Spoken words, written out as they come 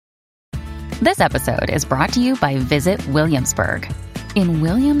This episode is brought to you by Visit Williamsburg. In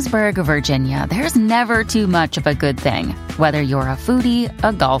Williamsburg, Virginia, there's never too much of a good thing. Whether you're a foodie,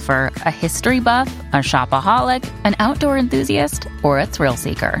 a golfer, a history buff, a shopaholic, an outdoor enthusiast, or a thrill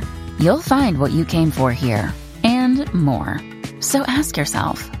seeker, you'll find what you came for here and more. So ask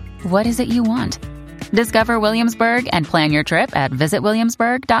yourself, what is it you want? Discover Williamsburg and plan your trip at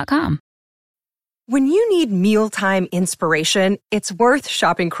visitwilliamsburg.com. When you need mealtime inspiration, it's worth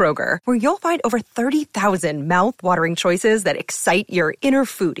shopping Kroger, where you'll find over 30,000 mouth-watering choices that excite your inner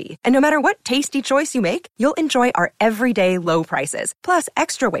foodie. And no matter what tasty choice you make, you'll enjoy our everyday low prices, plus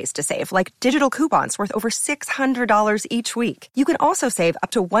extra ways to save, like digital coupons worth over $600 each week. You can also save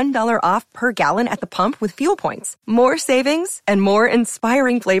up to $1 off per gallon at the pump with fuel points. More savings and more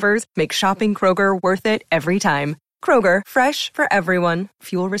inspiring flavors make shopping Kroger worth it every time. Kroger, fresh for everyone.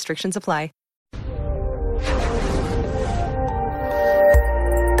 Fuel restrictions apply.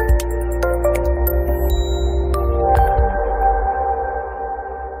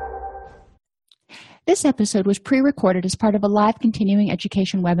 This episode was pre-recorded as part of a live continuing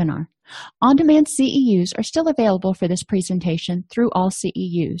education webinar. On-demand CEUs are still available for this presentation through All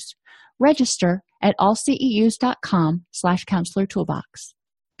CEUs. Register at allceus.com/counselor toolbox.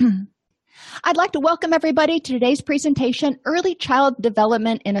 I'd like to welcome everybody to today's presentation, Early Child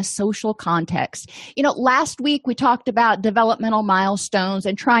Development in a Social Context. Last week we talked about developmental milestones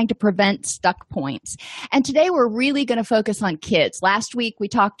and trying to prevent stuck points. And today we're really going to focus on kids. Last week we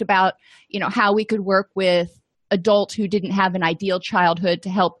talked about, how we could work with adults who didn't have an ideal childhood to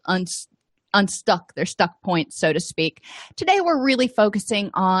help unstuck their stuck points, so to speak. Today we're really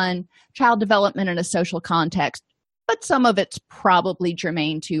focusing on child development in a social context, but some of it's probably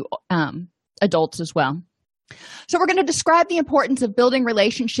germane to adults as well. So we're going to describe the importance of building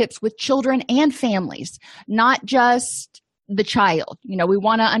relationships with children and families, not just the child. We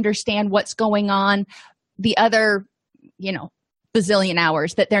want to understand what's going on the other, bazillion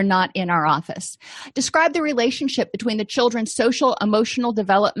hours that they're not in our office. Describe the relationship between the children's social, emotional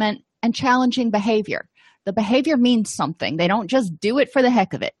development and challenging behavior. The behavior means something. They don't just do it for the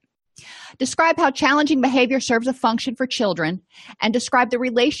heck of it. Describe how challenging behavior serves a function for children, and describe the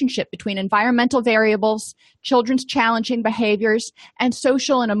relationship between environmental variables, children's challenging behaviors, and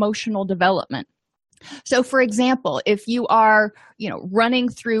social and emotional development. So, for example, if you are, running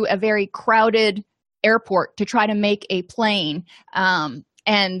through a very crowded airport to try to make a plane, and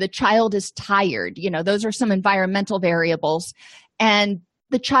the child is tired, those are some environmental variables, and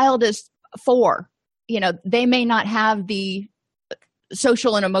the child is 4, they may not have the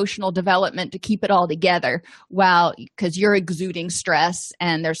social and emotional development to keep it all together because you're exuding stress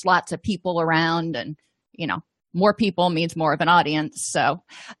and there's lots of people around, and more people means more of an audience. So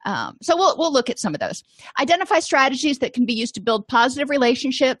we'll look at some of those. Identify strategies that can be used to build positive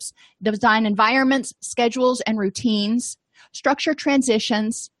relationships, design environments, schedules, and routines, structure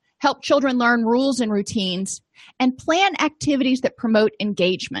transitions, help children learn rules and routines, and plan activities that promote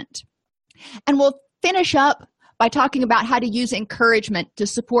engagement. And we'll finish up by talking about how to use encouragement to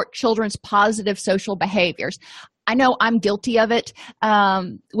support children's positive social behaviors. I know I'm guilty of it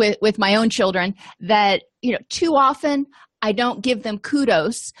with my own children, that too often I don't give them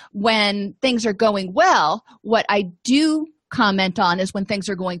kudos when things are going well. What I do comment on is when things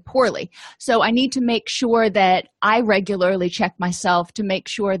are going poorly. So I need to make sure that I regularly check myself to make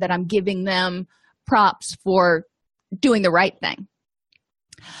sure that I'm giving them props for doing the right thing.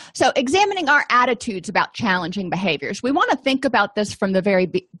 So examining our attitudes about challenging behaviors. We want to think about this from the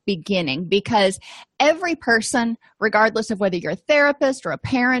very beginning, because every person, regardless of whether you're a therapist or a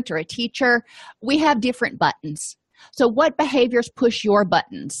parent or a teacher, we have different buttons. So what behaviors push your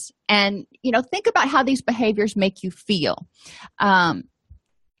buttons? And, think about how these behaviors make you feel. So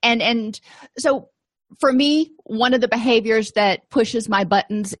for me, one of the behaviors that pushes my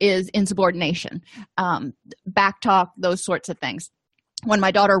buttons is insubordination, backtalk, those sorts of things. When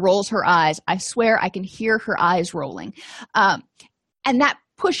my daughter rolls her eyes, I swear I can hear her eyes rolling. And that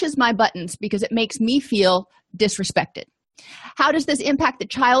pushes my buttons because it makes me feel disrespected. How does this impact the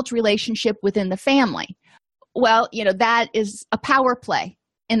child's relationship within the family? Well, that is a power play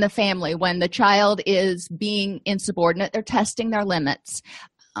in the family. When the child is being insubordinate, they're testing their limits.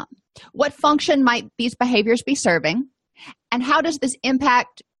 What function might these behaviors be serving? And how does this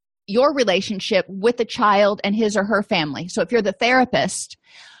impact your relationship with the child and his or her family? So if you're the therapist,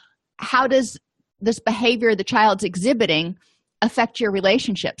 how does this behavior the child's exhibiting affect your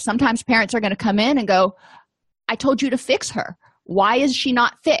relationship? Sometimes parents are going to come in and go, I told you to fix her. Why is she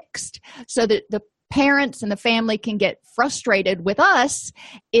not fixed? So that the parents and the family can get frustrated with us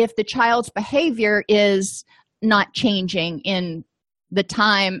if the child's behavior is not changing in the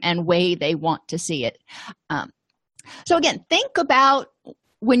time and way they want to see it. So again, think about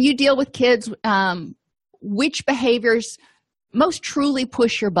when you deal with kids, which behaviors most truly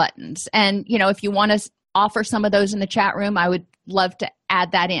push your buttons. And, if you want to offer some of those in the chat room, I would love to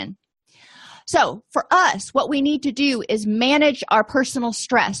add that in. So for us, what we need to do is manage our personal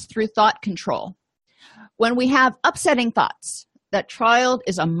stress through thought control. When we have upsetting thoughts, that child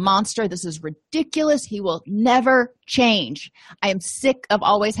is a monster, this is ridiculous, he will never change, I am sick of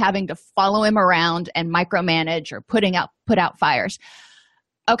always having to follow him around and micromanage or put out fires.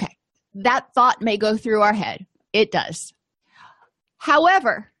 Okay, that thought may go through our head. It does.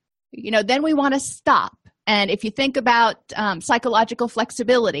 However, then we want to stop. And if you think about psychological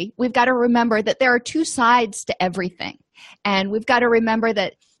flexibility, we've got to remember that there are two sides to everything. And we've got to remember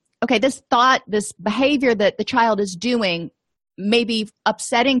that, okay, this thought, this behavior that the child is doing may be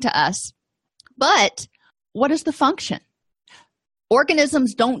upsetting to us, but what is the function?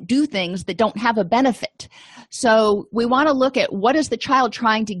 Organisms don't do things that don't have a benefit. So we want to look at what is the child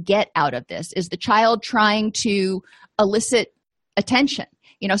trying to get out of this? Is the child trying to elicit attention?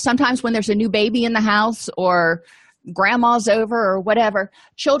 Sometimes when there's a new baby in the house or grandma's over or whatever,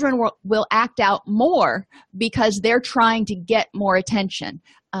 children will act out more because they're trying to get more attention.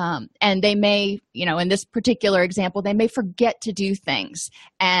 And they may, in this particular example, they may forget to do things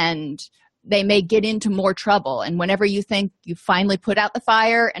and they may get into more trouble. And whenever you think you finally put out the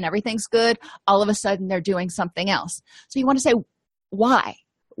fire and everything's good, all of a sudden they're doing something else. So you want to say, why?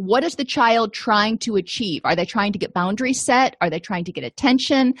 What is the child trying to achieve? Are they trying to get boundaries set? Are they trying to get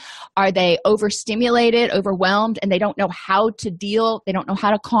attention? Are they overstimulated, overwhelmed, and they don't know how to deal? They don't know how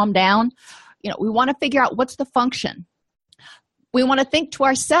to calm down? We want to figure out what's the function. We want to think to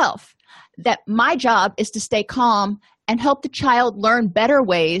ourselves that my job is to stay calm and help the child learn better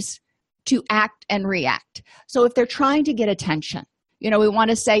ways to act and react. So if they're trying to get attention, we want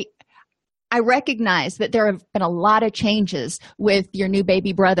to say, I recognize that there have been a lot of changes with your new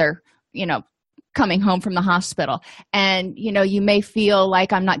baby brother, coming home from the hospital. And, you may feel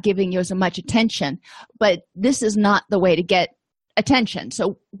like I'm not giving you as much attention, but this is not the way to get attention.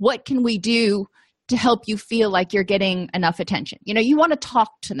 So what can we do to help you feel like you're getting enough attention? You want to talk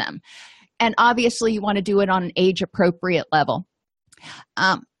to them. And obviously you want to do it on an age-appropriate level.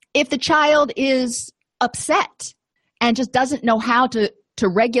 If the child is upset and just doesn't know how to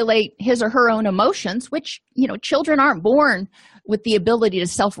regulate his or her own emotions, which, children aren't born with the ability to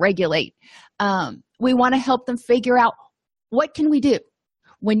self-regulate. We want to help them figure out, what can we do?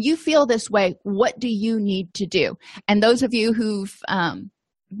 When you feel this way, what do you need to do? And those of you who've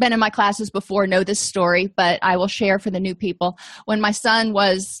been in my classes before know this story, but I will share for the new people. When my son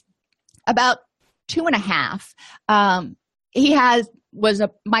was about 2.5, he was a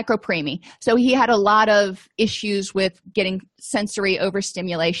micropreemie. So he had a lot of issues with getting sensory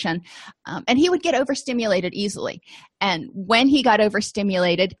overstimulation. And he would get overstimulated easily. And when he got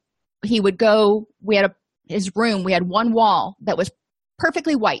overstimulated, he would go, his room, we had one wall that was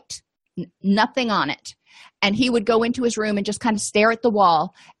perfectly white, nothing on it. And he would go into his room and just kind of stare at the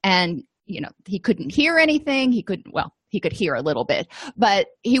wall. And, he couldn't hear anything. He could hear a little bit, but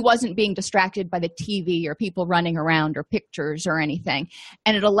he wasn't being distracted by the TV or people running around or pictures or anything.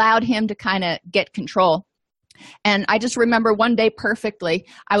 And it allowed him to kind of get control. And I just remember one day perfectly,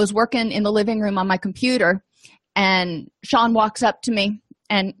 I was working in the living room on my computer, and Sean walks up to me,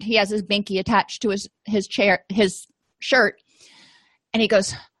 and he has his binky attached to his shirt. And he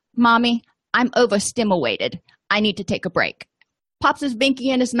goes, "Mommy, I'm overstimulated. I need to take a break." Pops his binky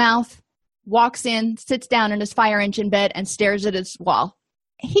in his mouth, walks in, sits down in his fire engine bed, and stares at his wall.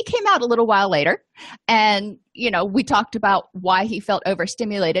 He came out a little while later, and, we talked about why he felt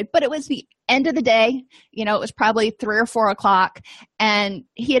overstimulated, but it was the end of the day. It was probably 3 or 4 o'clock, and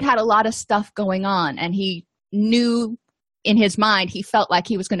he had a lot of stuff going on, and he knew in his mind, he felt like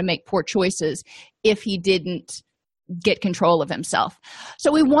he was going to make poor choices if he didn't get control of himself.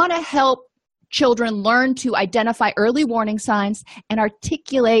 So we want to help children learn to identify early warning signs and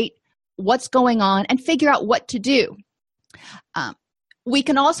articulate what's going on and figure out what to do. We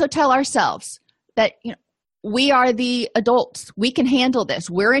can also tell ourselves that, we are the adults. We can handle this.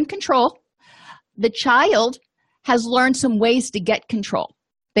 We're in control. The child has learned some ways to get control.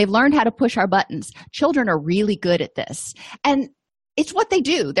 They've learned how to push our buttons. Children are really good at this. And it's what they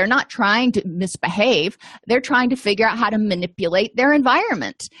do. They're not trying to misbehave. They're trying to figure out how to manipulate their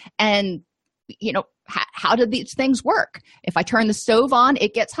environment. And, how do these things work? If I turn the stove on,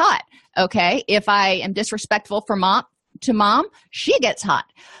 it gets hot. Okay. If I am disrespectful to mom, she gets hot.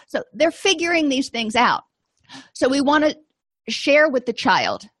 So they're figuring these things out. So we want to share with the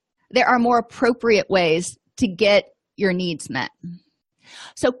child, there are more appropriate ways to get your needs met.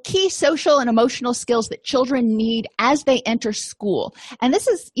 So key social and emotional skills that children need as they enter school. And this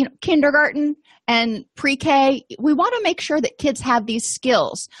is, kindergarten and pre-K. We want to make sure that kids have these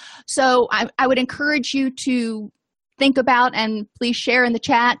skills. So I would encourage you to think about, and please share in the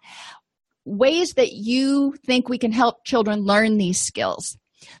chat, ways that you think we can help children learn these skills.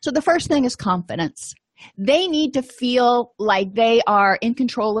 So the first thing is confidence. They need to feel like they are in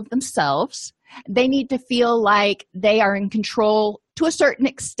control of themselves. They need to feel like they are in control to a certain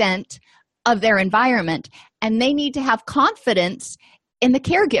extent of their environment. And they need to have confidence in the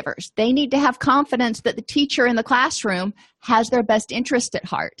caregivers. They need to have confidence that the teacher in the classroom has their best interest at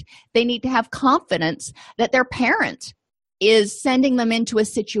heart. They need to have confidence that their parent is sending them into a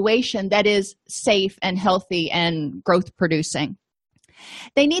situation that is safe and healthy and growth producing.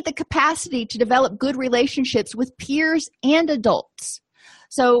 They need the capacity to develop good relationships with peers and adults.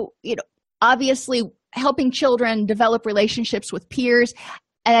 So, obviously helping children develop relationships with peers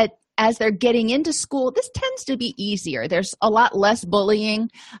as they're getting into school, this tends to be easier. There's a lot less bullying.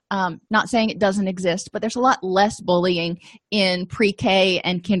 Not saying it doesn't exist, but there's a lot less bullying in pre-K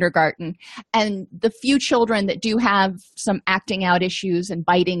and kindergarten. And the few children that do have some acting out issues and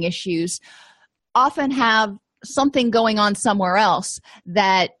biting issues often have something going on somewhere else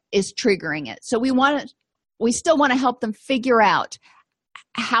that is triggering it. So we still want to help them figure out,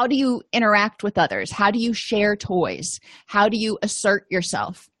 how do you interact with others? How do you share toys? How do you assert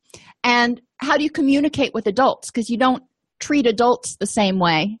yourself? And how do you communicate with adults? Because you don't treat adults the same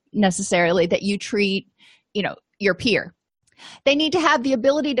way necessarily that you treat, your peer. They need to have the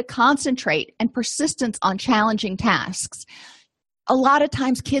ability to concentrate and persistence on challenging tasks. A lot of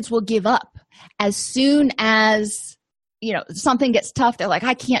times kids will give up as soon as something gets tough. They're like,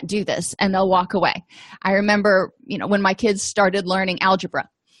 I can't do this, and they'll walk away. I remember when my kids started learning algebra,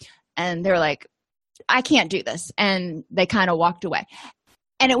 and they're like, I can't do this, and they kind of walked away.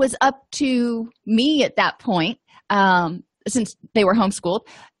 And it was up to me at that point, since they were homeschooled,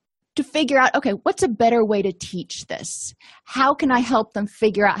 to figure out, okay, what's a better way to teach this? How can I help them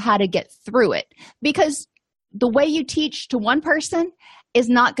figure out how to get through it? Because the way you teach to one person is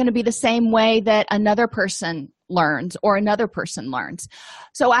not going to be the same way that another person learns or another person learns.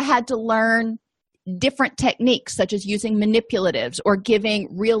 So I had to learn different techniques, such as using manipulatives or giving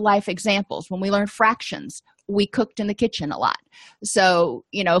real life examples. When we learned fractions, we cooked in the kitchen a lot. So,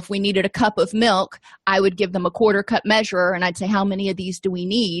 if we needed a cup of milk, I would give them a quarter cup measurer, and I'd say, how many of these do we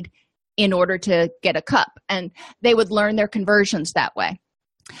need in order to get a cup? And they would learn their conversions that way.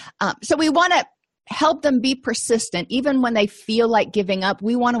 So we want to help them be persistent. Even when they feel like giving up,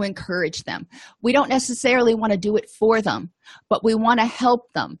 we want to encourage them. We don't necessarily want to do it for them, but we want to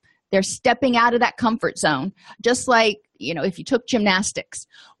help them. They're stepping out of that comfort zone. Just like, if you took gymnastics,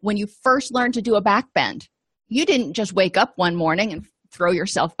 when you first learned to do a back bend, you didn't just wake up one morning and throw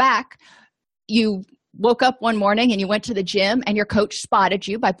yourself back. You woke up one morning and you went to the gym, and your coach spotted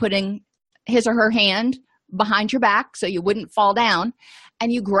you by putting his or her hand behind your back so you wouldn't fall down,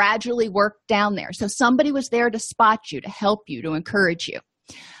 and you gradually worked down there. So somebody was there to spot you, to help you, to encourage you.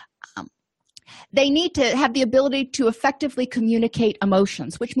 They need to have the ability to effectively communicate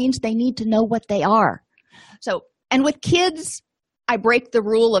emotions, which means they need to know what they are. So, and with kids, I break the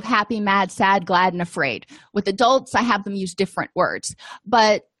rule of happy, mad, sad, glad, and afraid. With adults, I have them use different words.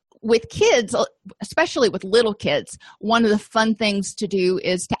 But with kids, especially with little kids, one of the fun things to do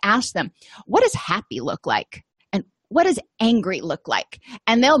is to ask them, what does happy look like? And what does angry look like?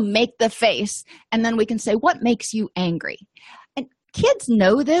 And they'll make the face, and then we can say, what makes you angry? And kids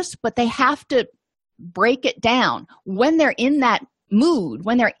know this, but they have to break it down. When they're in that mood,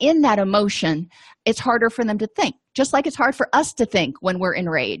 when they're in that emotion, it's harder for them to think, just like it's hard for us to think when we're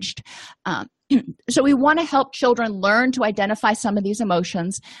enraged. So we want to help children learn to identify some of these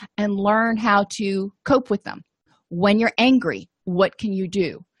emotions and learn how to cope with them. When you're angry, what can you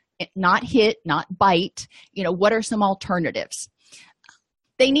do? Not hit, not bite. What are some alternatives?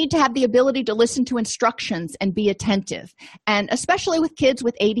 They need to have the ability to listen to instructions and be attentive. And especially with kids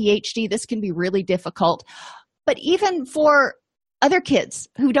with ADHD, this can be really difficult. But even for other kids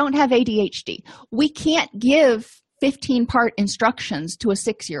who don't have ADHD, we can't give 15-part instructions to a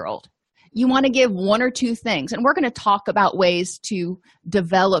 6-year-old. You want to give one or two things. And we're going to talk about ways to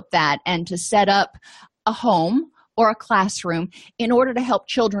develop that and to set up a home or a classroom in order to help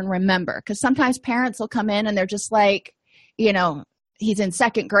children remember. Because sometimes parents will come in and they're just like, he's in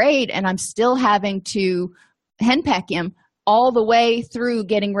 2nd grade and I'm still having to henpeck him all the way through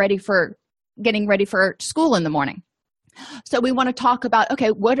getting ready for school in the morning. So we want to talk about, okay,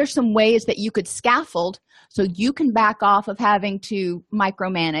 what are some ways that you could scaffold so you can back off of having to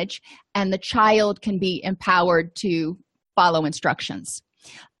micromanage and the child can be empowered to follow instructions,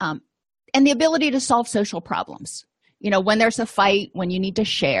 and the ability to solve social problems, when there's a fight, when you need to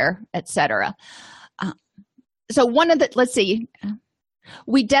share, etc. So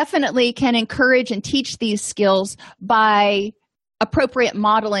we definitely can encourage and teach these skills by appropriate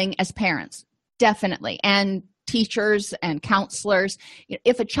modeling as parents, definitely, and teachers and counselors.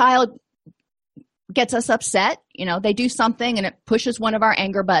 If a child gets us upset, they do something and it pushes one of our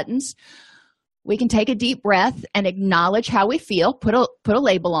anger buttons, we can take a deep breath and acknowledge how we feel, put a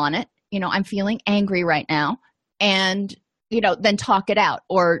label on it. I'm feeling angry right now, and then talk it out,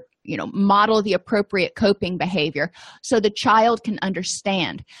 or model the appropriate coping behavior so the child can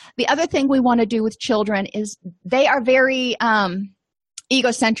understand. The other thing we want to do with children is they are very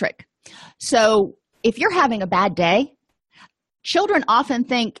egocentric. So if you're having a bad day, children often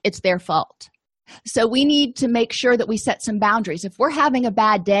think it's their fault. So we need to make sure that we set some boundaries. If we're having a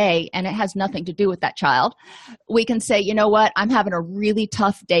bad day and it has nothing to do with that child, we can say, you know what, I'm having a really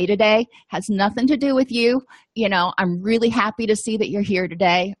tough day today. Has nothing to do with you. I'm really happy to see that you're here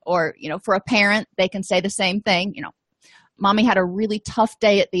today. Or, for a parent, they can say the same thing. Mommy had a really tough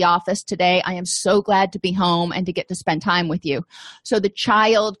day at the office today. I am so glad to be home and to get to spend time with you. So the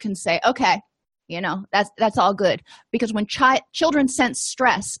child can say, okay, that's all good. Because when children sense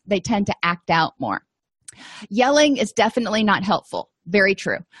stress, they tend to act out more. Yelling is definitely not helpful. Very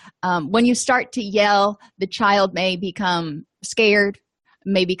true. When you start to yell, the child may become scared,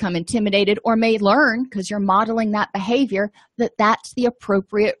 may become intimidated, or may learn, because you're modeling that behavior, that that's the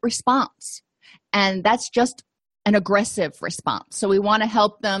appropriate response. And that's just an aggressive response. So we want to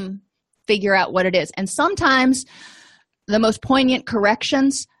help them figure out what it is. And sometimes the most poignant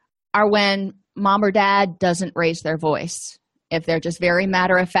corrections are when mom or dad doesn't raise their voice. If they're just very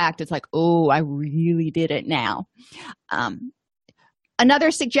matter of fact, it's like, oh, I really did it now.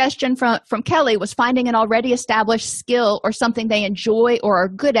 Another suggestion from Kelly was finding an already established skill or something they enjoy or are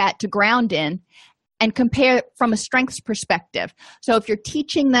good at to ground in and compare from a strengths perspective. So if you're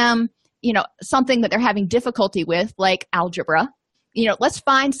teaching them, something that they're having difficulty with, like algebra, let's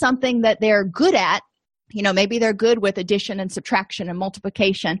find something that they're good at. Maybe they're good with addition and subtraction and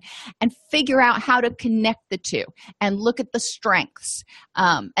multiplication, and figure out how to connect the two and look at the strengths,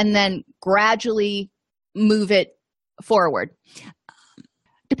 and then gradually move it forward.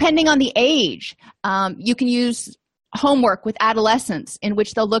 Depending on the age, you can use homework with adolescents in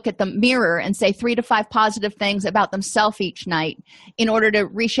which they'll look at the mirror and say 3 to 5 positive things about themselves each night in order to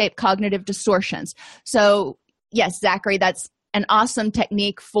reshape cognitive distortions. So yes, Zachary, that's an awesome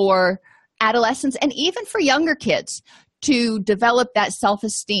technique for adolescents and even for younger kids to develop that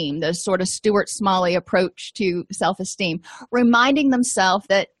self-esteem, the sort of Stuart Smalley approach to self-esteem, reminding themselves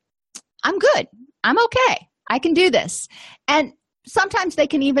that I'm good, I'm okay, I can do this. And sometimes they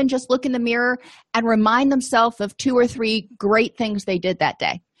can even just look in the mirror and remind themselves of 2 or 3 great things they did that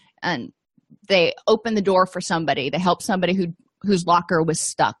day. And they opened the door for somebody, they helped somebody whose locker was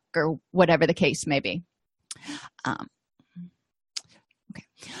stuck, or whatever the case may be.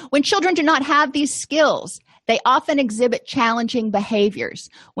 When children do not have these skills, they often exhibit challenging behaviors.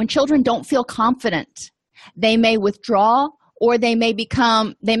 When children don't feel confident, they may withdraw, or they may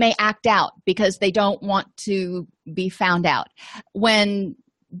act out because they don't want to be found out. When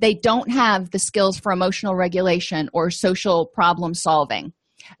they don't have the skills for emotional regulation or social problem solving,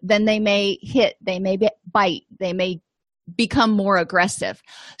 then they may hit, they may bite, they may become more aggressive.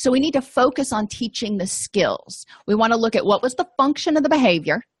 So we need to focus on teaching the skills. We want to look at what was the function of the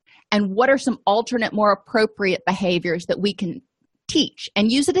behavior and what are some alternate, more appropriate behaviors that we can teach,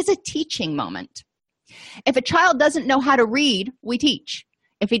 and use it as a teaching moment. If a child doesn't know how to read, we teach.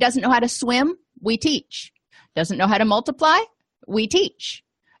 If he doesn't know how to swim, we teach. Doesn't know how to multiply, we teach.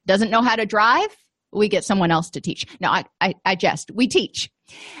 Doesn't know how to drive, we get someone else to teach. No, I jest. We teach.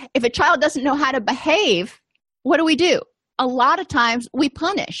 If a child doesn't know how to behave, what do? A lot of times we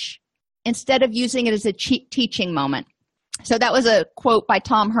punish instead of using it as a teaching moment. So that was a quote by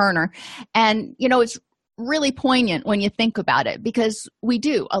Tom Herner. And, it's really poignant when you think about it, because we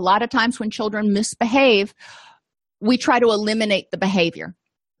do. A lot of times when children misbehave, we try to eliminate the behavior,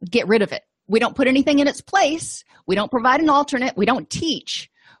 get rid of it. We don't put anything in its place. We don't provide an alternate. We don't teach.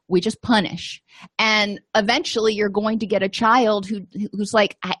 We just punish. And eventually you're going to get a child who's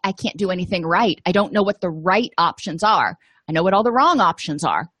like, I can't do anything right. I don't know what the right options are. I know what all the wrong options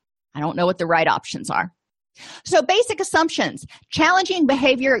are. I don't know what the right options are. So basic assumptions. Challenging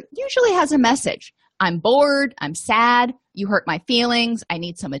behavior usually has a message. I'm bored. I'm sad. You hurt my feelings. I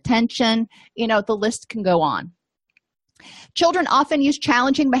need some attention. The list can go on. Children often use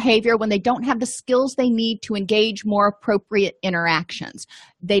challenging behavior when they don't have the skills they need to engage more appropriate interactions.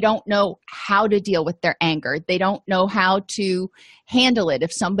 They don't know how to deal with their anger. They don't know how to handle it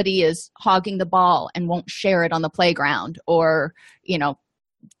if somebody is hogging the ball and won't share it on the playground, or,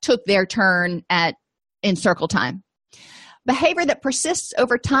 took their turn in circle time. Behavior that persists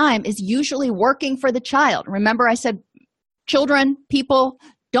over time is usually working for the child. Remember, I said children, people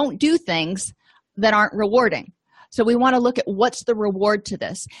don't do things that aren't rewarding. So we want to look at what's the reward to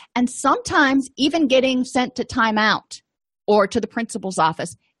this. And sometimes even getting sent to timeout or to the principal's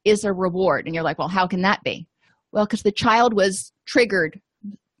office is a reward. And you're like, well, how can that be? Well, because the child was triggered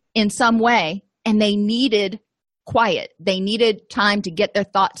in some way and they needed quiet. They needed time to get their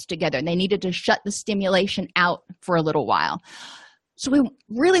thoughts together. And they needed to shut the stimulation out for a little while. So we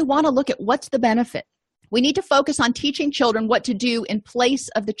really want to look at what's the benefit. We need to focus on teaching children what to do in place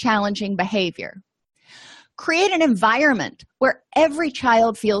of the challenging behavior. Create an environment where every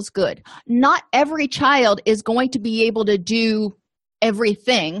child feels good. Not every child is going to be able to do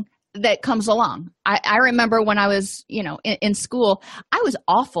everything that comes along. I remember when I was, in school, I was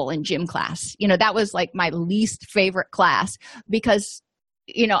awful in gym class. That was like my least favorite class because,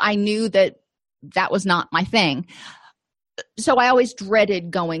 I knew that was not my thing. So I always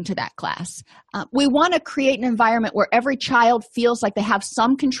dreaded going to that class. We want to create an environment where every child feels like they have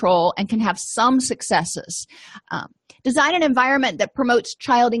some control and can have some successes. Design an environment that promotes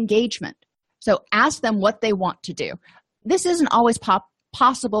child engagement. So ask them what they want to do. This isn't always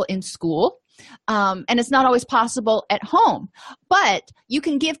possible in school, and it's not always possible at home, but you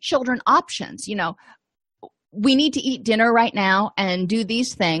can give children options. We need to eat dinner right now and do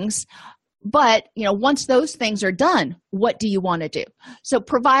these things. But, once those things are done, what do you want to do? So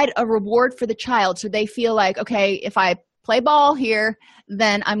provide a reward for the child so they feel like, okay, if I play ball here,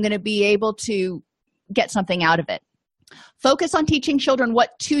 then I'm going to be able to get something out of it. Focus on teaching children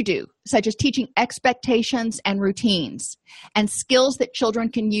what to do, such as teaching expectations and routines and skills that children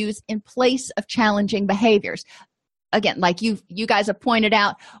can use in place of challenging behaviors. Again, like you guys have pointed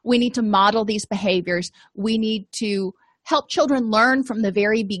out, we need to model these behaviors. We need to help children learn from the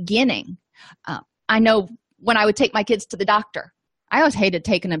very beginning. I know when I would take my kids to the doctor, I always hated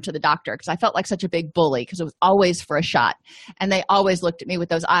taking them to the doctor because I felt like such a big bully because it was always for a shot. And they always looked at me with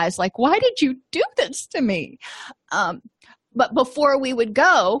those eyes like, why did you do this to me? But before we would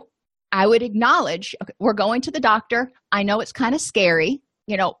go, I would acknowledge, okay, we're going to the doctor. I know it's kind of scary.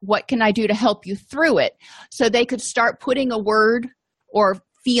 What can I do to help you through it? So they could start putting a word or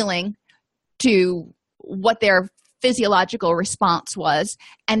feeling to what their physiological response was,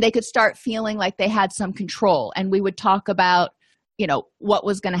 and they could start feeling like they had some control. And we would talk about, what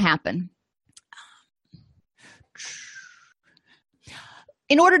was going to happen.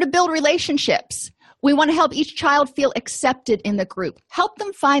 In order to build relationships, we want to help each child feel accepted in the group. Help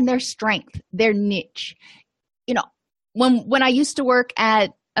them find their strength, their niche. When I used to work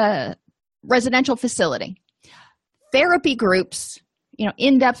at a residential facility, therapy groups,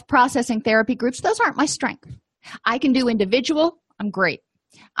 in-depth processing therapy groups, those aren't my strength. I can do individual, I'm great.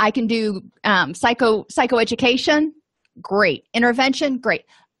 I can do psychoeducation, great. Intervention, great.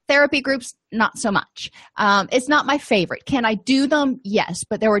 Therapy groups, not so much. It's not my favorite. Can I do them? Yes,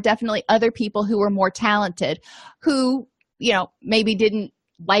 but there were definitely other people who were more talented who, maybe didn't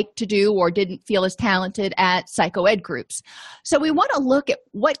like to do or didn't feel as talented at psychoed groups. So we want to look at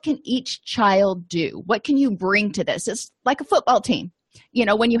what can each child do? What can you bring to this? It's like a football team.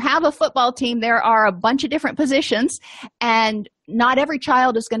 When you have a football team, there are a bunch of different positions, and not every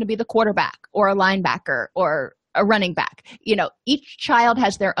child is going to be the quarterback or a linebacker or a running back. Each child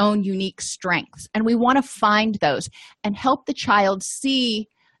has their own unique strengths, and we want to find those and help the child see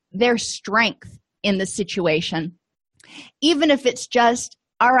their strength in the situation. Even if it's just,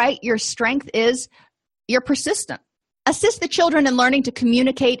 all right, your strength is you're persistent. Assist the children in learning to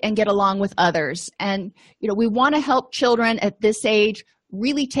communicate and get along with others. And, we want to help children at this age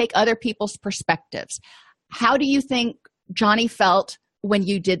really take other people's perspectives. How do you think Johnny felt when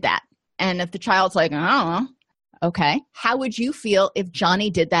you did that? And if the child's like, oh, okay, how would you feel if Johnny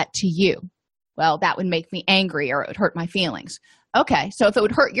did that to you? Well, that would make me angry, or it would hurt my feelings. Okay, so if it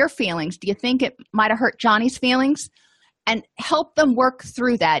would hurt your feelings, do you think it might have hurt Johnny's feelings? And help them work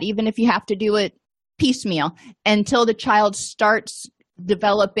through that, even if you have to do it piecemeal, until the child starts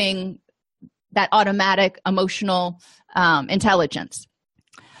developing that automatic emotional intelligence.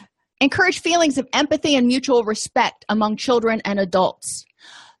 Encourage feelings of empathy and mutual respect among children and adults.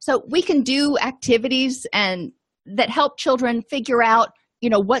 So we can do activities that help children figure out,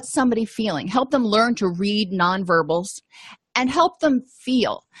 what's somebody feeling. Help them learn to read nonverbals and help them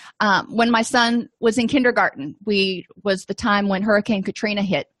feel. When my son was in kindergarten, was the time when Hurricane Katrina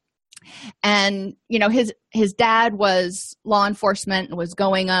hit. And, his dad was law enforcement and was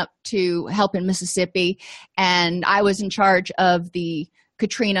going up to help in Mississippi. And I was in charge of the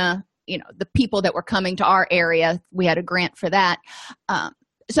Katrina, the people that were coming to our area. We had a grant for that.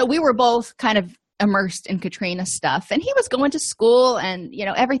 So we were both kind of immersed in Katrina stuff. And he was going to school and,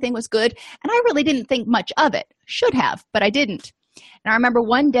 everything was good. And I really didn't think much of it. Should have, but I didn't. And I remember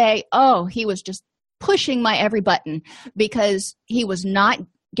one day, he was just pushing my every button because he was not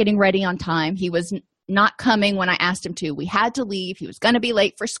getting ready on time. He was not coming when I asked him to. We had to leave. He was going to be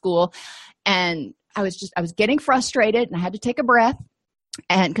late for school. And I was getting frustrated and I had to take a breath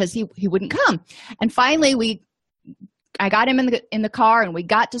and because he wouldn't come. And finally I got him in the car and we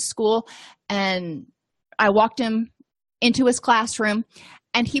got to school and I walked him into his classroom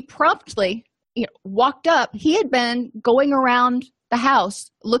and he promptly walked up. He had been going around the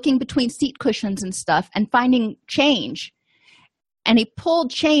house looking between seat cushions and stuff and finding change. And he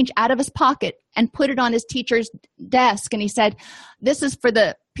pulled change out of his pocket and put it on his teacher's desk. And he said, "This is for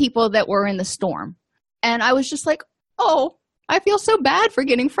the people that were in the storm." And I was just like, I feel so bad for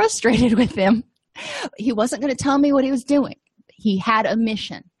getting frustrated with him. He wasn't going to tell me what he was doing. He had a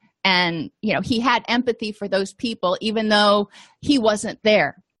mission. And, he had empathy for those people, even though he wasn't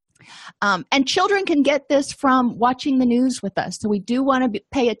there. And children can get this from watching the news with us. So we do want to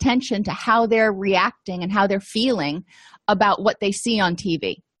pay attention to how they're reacting and how they're feeling about what they see on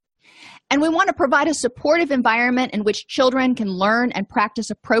TV. And we want to provide a supportive environment in which children can learn and practice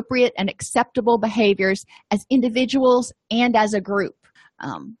appropriate and acceptable behaviors as individuals and as a group.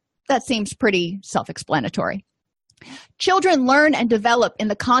 That seems pretty self-explanatory. Children learn and develop in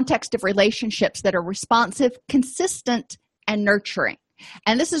the context of relationships that are responsive, consistent, and nurturing.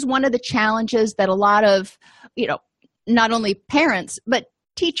 And this is one of the challenges that a lot of, not only parents, but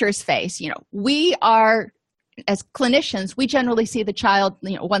teachers face. We are, as clinicians, we generally see the child,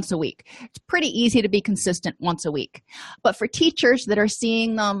 once a week. It's pretty easy to be consistent once a week. But for teachers that are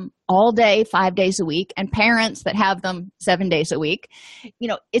seeing them all day, 5 days a week, and parents that have them 7 days a week,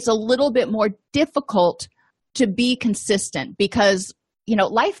 it's a little bit more difficult to be consistent because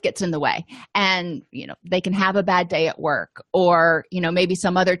life gets in the way and, they can have a bad day at work or, maybe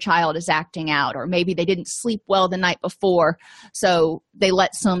some other child is acting out or maybe they didn't sleep well the night before. So they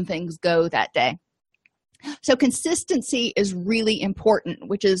let some things go that day. So consistency is really important,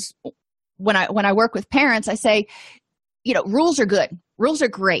 which is when I work with parents, I say, rules are good. Rules are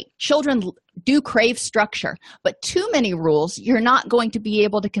great. Children do crave structure, but too many rules, you're not going to be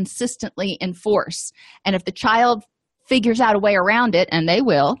able to consistently enforce. And if the child figures out a way around it, and they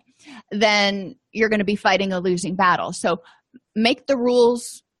will, then you're going to be fighting a losing battle. So make the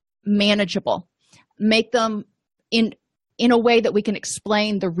rules manageable. Make them in a way that we can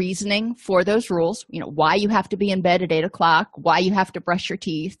explain the reasoning for those rules, why you have to be in bed at 8 o'clock, why you have to brush your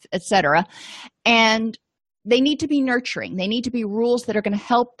teeth, etc. And they need to be nurturing. They need to be rules that are going to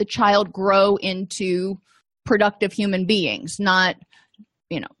help the child grow into productive human beings, not,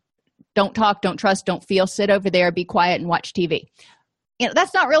 don't talk, don't trust, don't feel, sit over there, be quiet and watch TV.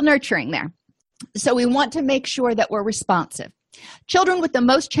 That's not real nurturing there. So we want to make sure that we're responsive. Children with the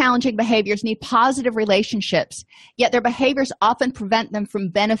most challenging behaviors need positive relationships, yet their behaviors often prevent them from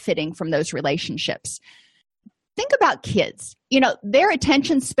benefiting from those relationships. Think about kids. Their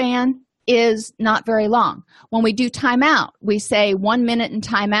attention span is not very long. When we do timeout, we say 1 minute in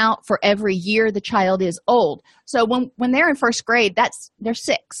timeout for every year the child is old. So when they're in first grade, they're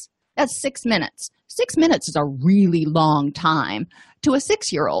 6. That's 6 minutes. 6 minutes is a really long time to a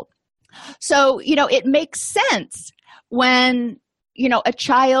 6-year-old. So, it makes sense when, a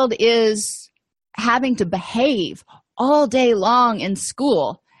child is having to behave all day long in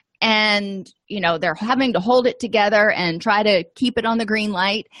school and, they're having to hold it together and try to keep it on the green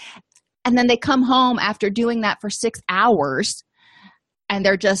light. And then they come home after doing that for 6 hours and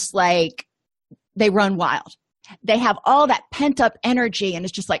they're just like, they run wild. They have all that pent up energy and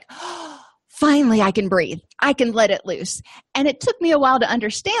it's just like, finally I can breathe. I can let it loose. And it took me a while to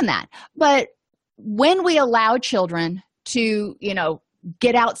understand that. But when we allow children to,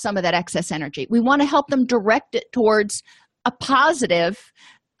 get out some of that excess energy, we want to help them direct it towards a positive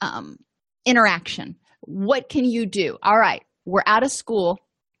interaction. What can you do? All right, we're out of school.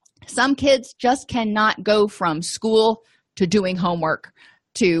 Some kids just cannot go from school to doing homework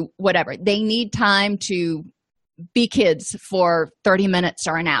to whatever. They need time to be kids for 30 minutes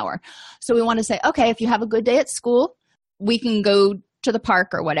or an hour. So we want to say, okay, if you have a good day at school, we can go to the park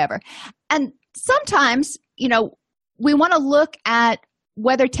or whatever. And sometimes, we want to look at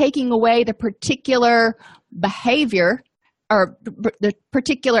whether taking away the particular behavior or the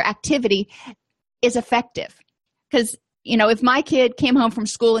particular activity is effective. Because, if my kid came home from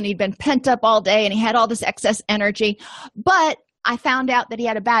school and he'd been pent up all day and he had all this excess energy, but I found out that he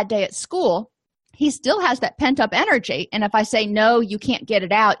had a bad day at school, he still has that pent up energy. And if I say, no, you can't get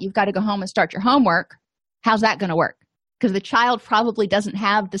it out, you've got to go home and start your homework, how's that going to work? Because the child probably doesn't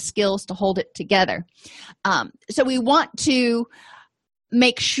have the skills to hold it together. So we want to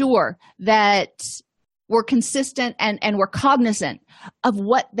make sure that we're consistent and we're cognizant of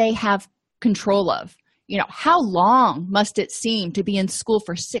what they have control of. How long must it seem to be in school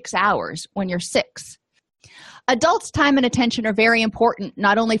for 6 hours when you're 6? Adults' time and attention are very important,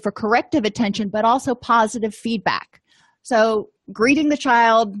 not only for corrective attention, but also positive feedback. So greeting the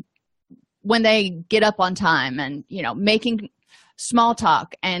child when they get up on time and, making small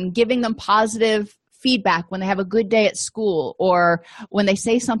talk and giving them positive feedback when they have a good day at school, or when they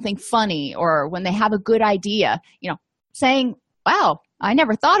say something funny, or when they have a good idea, saying, wow, I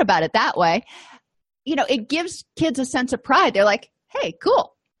never thought about it that way. It gives kids a sense of pride. They're like, hey,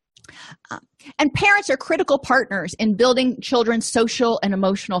 cool. And parents are critical partners in building children's social and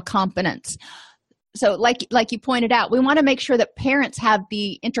emotional competence. So like you pointed out, we want to make sure that parents have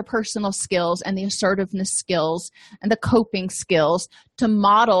the interpersonal skills and the assertiveness skills and the coping skills to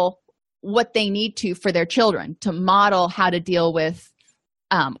model what they need to for their children, to model how to deal with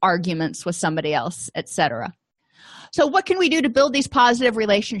arguments with somebody else, etc. So what can we do to build these positive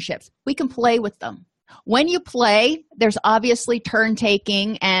relationships? We can play with them. When you play, there's obviously turn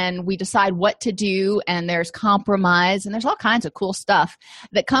taking, and we decide what to do, and there's compromise, and there's all kinds of cool stuff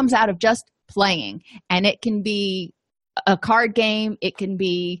that comes out of just playing. And it can be a card game. It can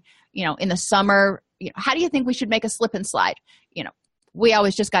be, in the summer, how do you think we should make a slip and slide? We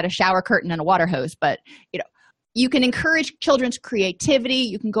always just got a shower curtain and a water hose, but, you can encourage children's creativity.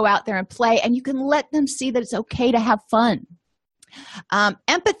 You can go out there and play, and you can let them see that it's okay to have fun.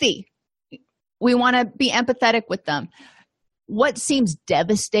 Empathy. We want to be empathetic with them. What seems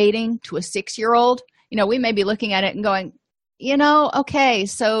devastating to a 6-year-old, we may be looking at it and going, okay,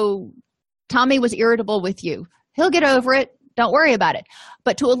 so Tommy was irritable with you. He'll get over it. Don't worry about it.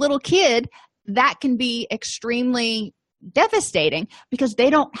 But to a little kid, that can be extremely devastating because they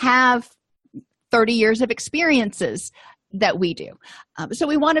don't have 30 years of experiences that we do. So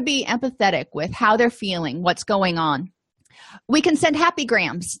we want to be empathetic with how they're feeling, what's going on. We can send happy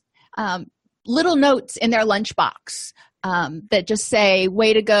grams, little notes in their lunchbox that just say,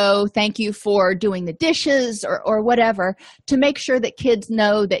 way to go, thank you for doing the dishes, or whatever, to make sure that kids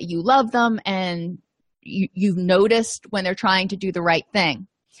know that you love them and you've noticed when they're trying to do the right thing.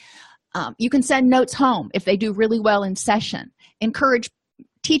 You can send notes home if they do really well in session. Encourage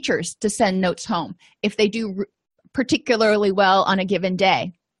teachers to send notes home if they do particularly well on a given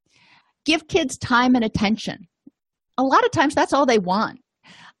day. Give kids time and attention. A lot of times that's all they want.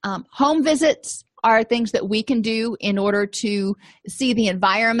 Home visits are things that we can do in order to see the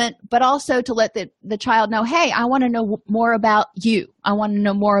environment, but also to let the child know, hey, I want to know more about you. I want to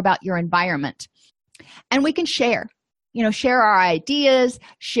know more about your environment. And we can share our ideas,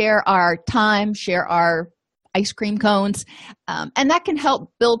 share our time, share our ice cream cones. And that can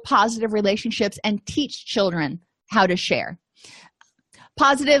help build positive relationships and teach children how to share.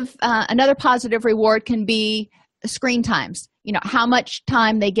 Another positive reward can be screen times. How much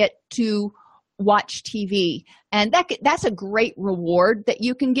time they get to watch TV. And that's a great reward that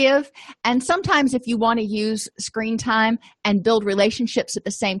you can give. And sometimes if you want to use screen time and build relationships at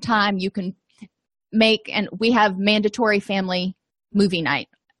the same time, you can and we have mandatory family movie night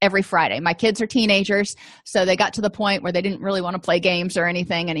every Friday. My kids are teenagers, so they got to the point where they didn't really want to play games or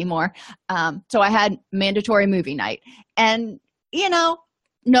anything anymore. So I had mandatory movie night. And,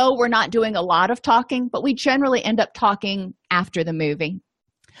 no, we're not doing a lot of talking, but we generally end up talking after the movie.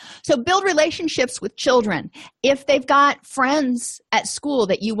 So build relationships with children. If they've got friends at school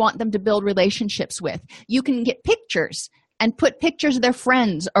that you want them to build relationships with, you can get pictures and put pictures of their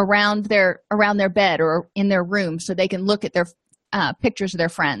friends around their bed or in their room so they can look at their pictures of their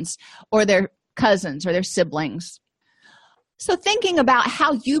friends or their cousins or their siblings. So thinking about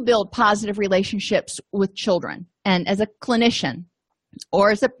how you build positive relationships with children, and as a clinician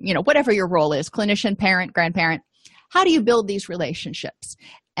or as whatever your role is, clinician, parent, grandparent, how do you build these relationships?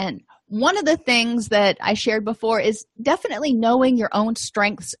 And one of the things that I shared before is definitely knowing your own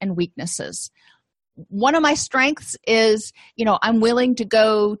strengths and weaknesses. One of my strengths is, I'm willing to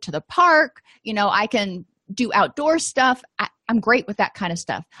go to the park. I can do outdoor stuff. I'm great with that kind of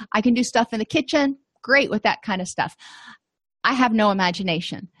stuff. I can do stuff in the kitchen. Great with that kind of stuff. I have no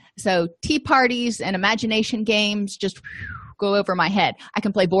imagination. So tea parties and imagination games just go over my head. I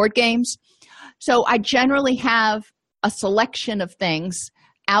can play board games. So I generally have a selection of things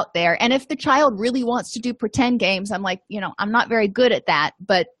out there. And if the child really wants to do pretend games, I'm like, I'm not very good at that,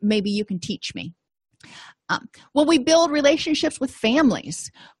 but maybe you can teach me. When we build relationships with families,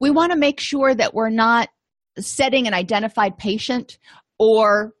 we want to make sure that we're not setting an identified patient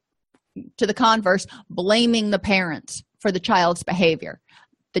or, to the converse, blaming the parents for the child's behavior.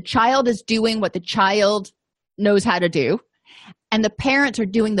 The child is doing what the child knows how to do, and the parents are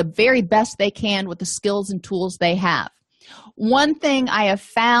doing the very best they can with the skills and tools they have. One thing I have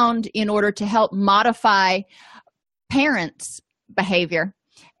found in order to help modify parents' behavior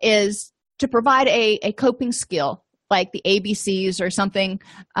is to provide a coping skill like the ABCs or something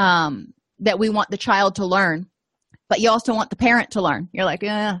that we want the child to learn, but you also want the parent to learn. You're like,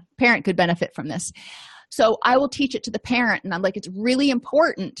 parent could benefit from this. So I will teach it to the parent, and I'm like, it's really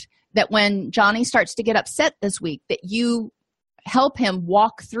important that when Johnny starts to get upset this week, that you help him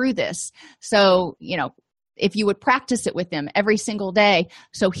walk through this. So, if you would practice it with him every single day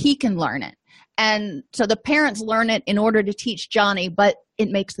so he can learn it. And so the parents learn it in order to teach Johnny, but it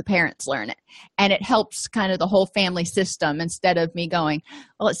makes the parents learn it. And it helps kind of the whole family system instead of me going,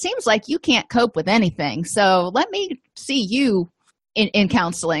 well, it seems like you can't cope with anything. So let me see you in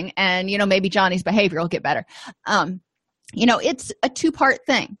counseling, and, maybe Johnny's behavior will get better. It's a two-part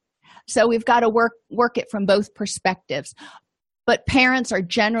thing. So we've got to work it from both perspectives. But parents are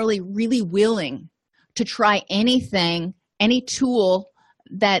generally really willing to try anything, any tool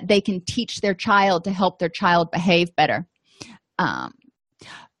that they can teach their child to help their child behave better.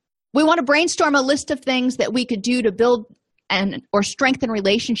 We want to brainstorm a list of things that we could do to build or strengthen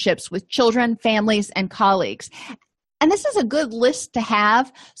relationships with children, families, and colleagues. And this is a good list to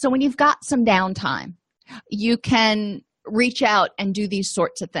have. So when you've got some downtime, you can reach out and do these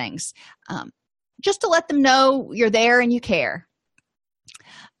sorts of things just to let them know you're there and you care.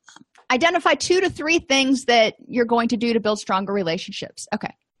 Identify 2 to 3 things that you're going to do to build stronger relationships.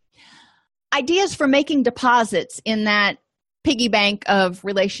 Okay. Ideas for making deposits in that piggy bank of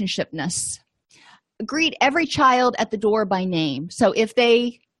relationshipness. Greet every child at the door by name. So if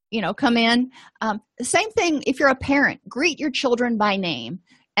they come in, same thing if you're a parent, greet your children by name.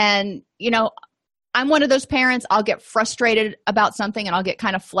 And, I'm one of those parents, I'll get frustrated about something and I'll get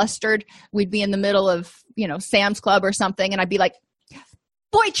kind of flustered. We'd be in the middle of, Sam's Club or something, and I'd be like,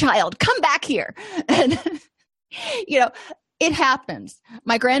 boy child, come back here. And, it happens.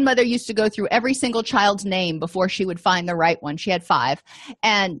 My grandmother used to go through every single child's name before she would find the right one. She had 5.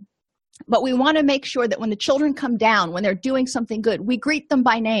 But we want to make sure that when the children come down, when they're doing something good, we greet them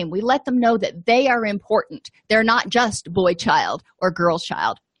by name. We let them know that they are important. They're not just boy child or girl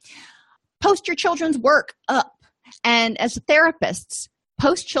child. Post your children's work up. And as therapists,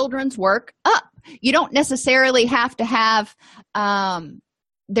 post children's work up. You don't necessarily have to have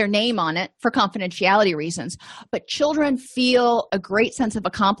their name on it for confidentiality reasons, but children feel a great sense of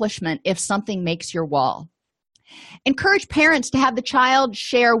accomplishment if something makes your wall. Encourage parents to have the child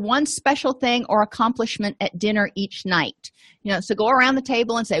share one special thing or accomplishment at dinner each night. So go around the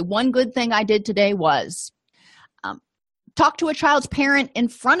table and say, one good thing I did today was. Talk to a child's parent in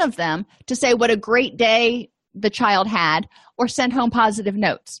front of them to say what a great day the child had, or send home positive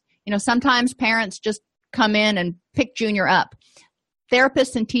notes. Sometimes parents just come in and pick Junior up.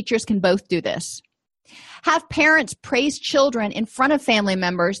 Therapists and teachers can both do this. Have parents praise children in front of family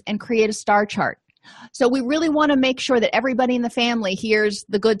members and create a star chart. So we really want to make sure that everybody in the family hears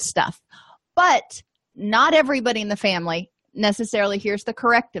the good stuff. But not everybody in the family necessarily hears the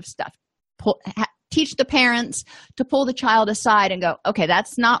corrective stuff. Teach the parents to pull the child aside and go, okay,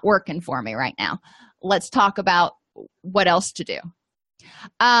 that's not working for me right now. Let's talk about what else to do.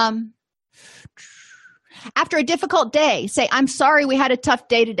 After a difficult day, say, I'm sorry we had a tough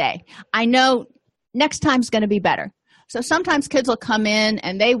day today. I know next time's going to be better. So sometimes kids will come in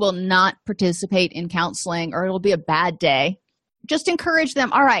and they will not participate in counseling, or it'll be a bad day. Just encourage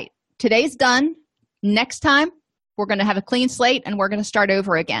them. All right, today's done. Next time, we're going to have a clean slate and we're going to start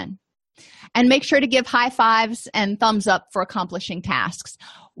over again. And make sure to give high fives and thumbs up for accomplishing tasks.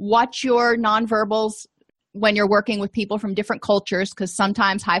 Watch your nonverbals when you're working with people from different cultures, because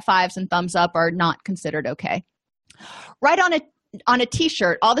sometimes high fives and thumbs up are not considered okay. Write on a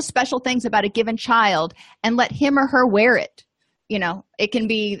t-shirt all the special things about a given child and let him or her wear it. It can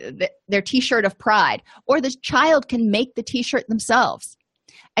be their t-shirt of pride, or the child can make the t-shirt themselves.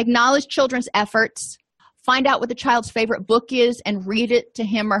 Acknowledge children's efforts. Find out what the child's favorite book is and read it to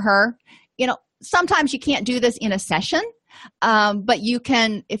him or her. Sometimes you can't do this in a session, but you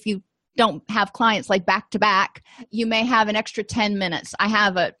can, if you don't have clients like back to back, you may have an extra 10 minutes. I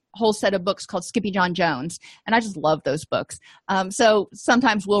have a whole set of books called Skippy John Jones, and I just love those books. So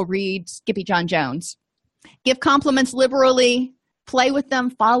sometimes we'll read Skippy John Jones. Give compliments liberally, play with them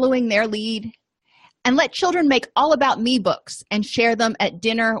following their lead, and let children make all about me books and share them at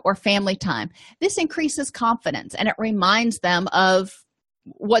dinner or family time. This increases confidence and it reminds them of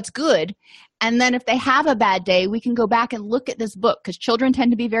what's good. And then if they have a bad day, we can go back and look at this book, because children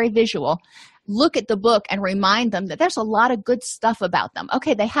tend to be very visual. Look at the book and remind them that there's a lot of good stuff about them.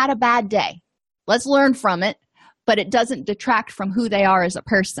 Okay, they had a bad day. Let's learn from it, but it doesn't detract from who they are as a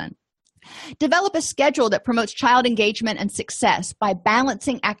person. Develop a schedule that promotes child engagement and success by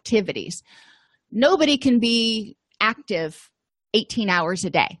balancing activities. Nobody can be active 18 hours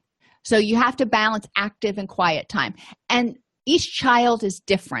a day. So you have to balance active and quiet time. And each child is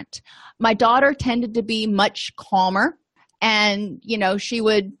different. My daughter tended to be much calmer, and she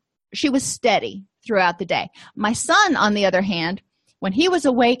was steady throughout the day. My son, on the other hand, when he was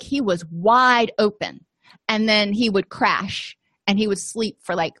awake, he was wide open, and then he would crash and he would sleep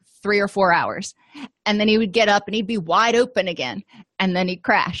for like 3 or 4 hours, and then he would get up and he'd be wide open again, and then he'd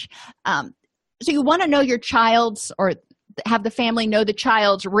crash. So you want to know your child's, or have the family know the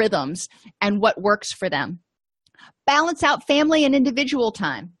child's rhythms and what works for them. Balance out family and individual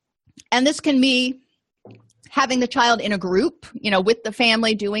time. And this can be having the child in a group, with the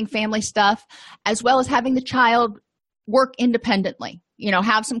family, doing family stuff, as well as having the child work independently,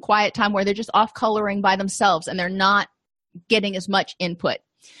 have some quiet time where they're just off coloring by themselves and they're not getting as much input.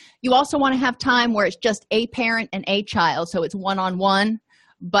 You also want to have time where it's just a parent and a child, so it's one-on-one,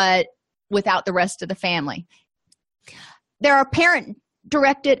 but without the rest of the family. There are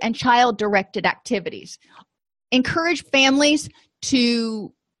parent-directed and child-directed activities. Encourage families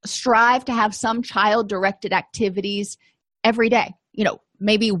to strive to have some child-directed activities every day.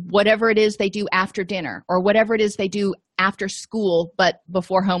 Maybe whatever it is they do after dinner, or whatever it is they do after school but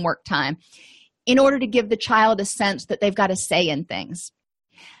before homework time, in order to give the child a sense that they've got a say in things.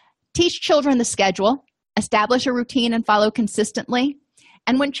 Teach children the schedule, establish a routine and follow consistently.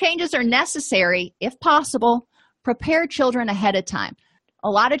 And when changes are necessary, if possible, prepare children ahead of time. A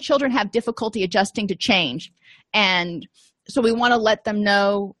lot of children have difficulty adjusting to change. And so we want to let them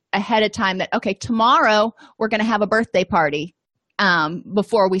know ahead of time that, okay, tomorrow we're going to have a birthday party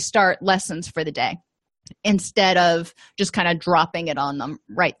before we start lessons for the day, instead of just kind of dropping it on them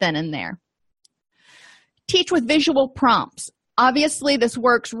right then and there. Teach with visual prompts. Obviously, this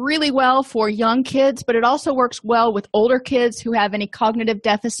works really well for young kids, but it also works well with older kids who have any cognitive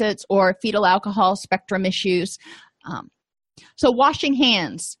deficits or fetal alcohol spectrum issues. So washing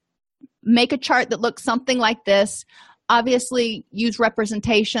hands. Make a chart that looks something like this. Obviously, use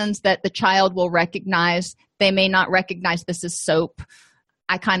representations that the child will recognize. They may not recognize this as soap.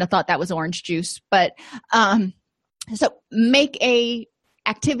 I kind of thought that was orange juice. But so make a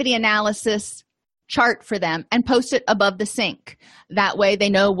activity analysis chart for them and post it above the sink. That way they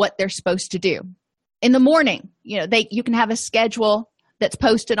know what they're supposed to do. In the morning, you can have a schedule that's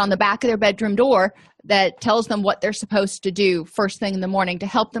posted on the back of their bedroom door that tells them what they're supposed to do first thing in the morning to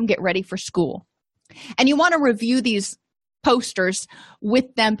help them get ready for school. And you want to review these posters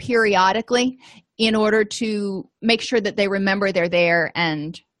with them periodically in order to make sure that they remember they're there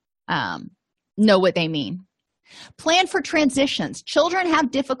and know what they mean. Plan for transitions. Children have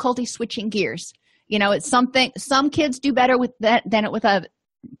difficulty switching gears. It's something some kids do better with that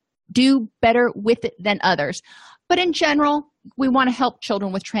do better with it than others. But in general, we want to help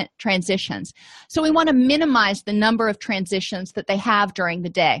children with transitions. So we want to minimize the number of transitions that they have during the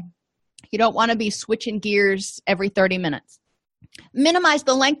day. You don't want to be switching gears every 30 minutes. Minimize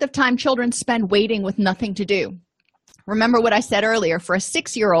the length of time children spend waiting with nothing to do. Remember what I said earlier, for a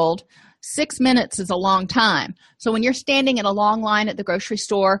 6-year-old, 6 minutes is a long time. So when you're standing in a long line at the grocery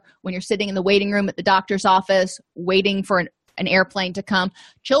store, when you're sitting in the waiting room at the doctor's office, waiting for an airplane to come,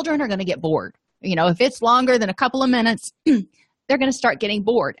 children are going to get bored. If it's longer than a couple of minutes, they're going to start getting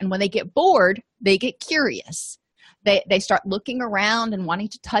bored. And when they get bored, they get curious. They start looking around and wanting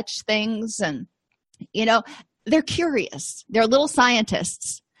to touch things. And, they're curious. They're little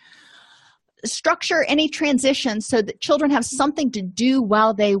scientists. Structure any transitions so that children have something to do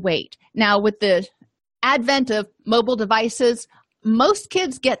while they wait. Now, with the advent of mobile devices, most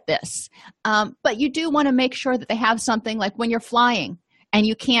kids get this. But you do want to make sure that they have something, like when you're flying and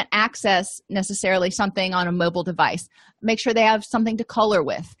you can't access necessarily something on a mobile device. Make sure they have something to color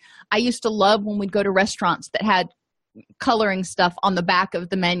with. I used to love when we'd go to restaurants that had coloring stuff on the back of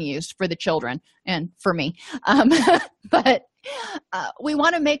the menus for the children and for me. But we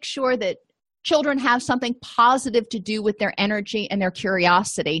want to make sure that children have something positive to do with their energy and their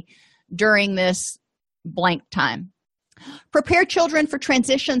curiosity during this blank time. Prepare children for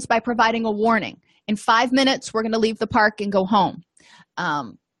transitions by providing a warning. In 5 minutes, we're going to leave the park and go home.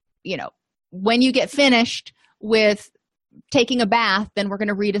 when you get finished with taking a bath, then we're going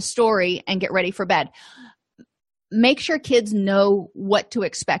to read a story and get ready for bed. Make sure kids know what to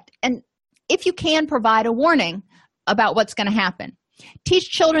expect. And if you can, provide a warning about what's going to happen. Teach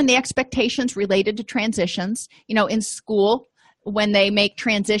children the expectations related to transitions. In school, when they make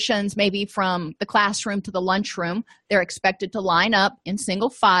transitions, maybe from the classroom to the lunchroom, they're expected to line up in single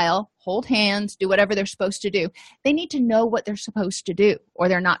file, hold hands, do whatever they're supposed to do. They need to know what they're supposed to do, or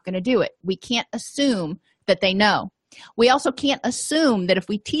they're not going to do it. We can't assume that they know. We also can't assume that if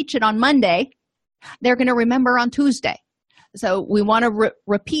we teach it on Monday, they're going to remember on Tuesday. So we want to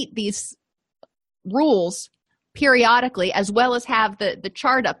repeat these rules periodically, as well as have the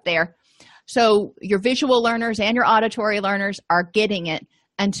chart up there. So your visual learners and your auditory learners are getting it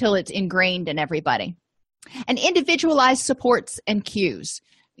until it's ingrained in everybody. And individualized supports and cues.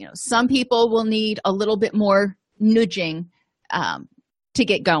 Some people will need a little bit more nudging to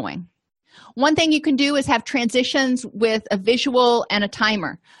get going. One thing you can do is have transitions with a visual and a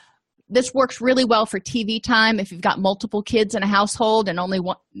timer. This works really well for TV time. If you've got multiple kids in a household and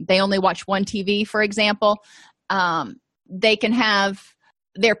they only watch one TV, for example, they can have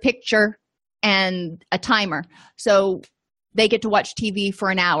their picture and a timer. So they get to watch TV for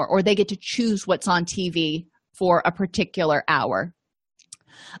an hour, or they get to choose what's on TV for a particular hour.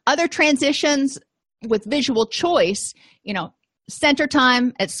 Other transitions with visual choice, center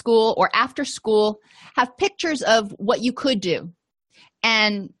time at school or after school, have pictures of what you could do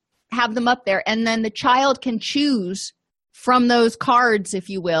and have them up there. And then the child can choose from those cards, if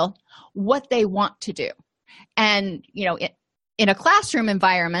you will, what they want to do. And, in a classroom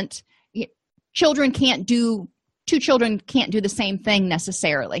environment, two children can't do the same thing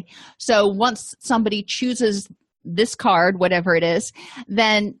necessarily. So once somebody chooses this card, whatever it is,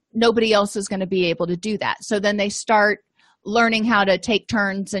 then nobody else is going to be able to do that. So then they start learning how to take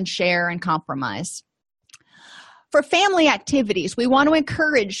turns and share and compromise. For family activities, we want to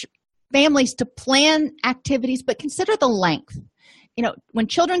encourage families to plan activities, but consider the length. When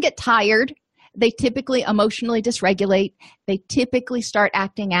children get tired, they typically emotionally dysregulate. They typically start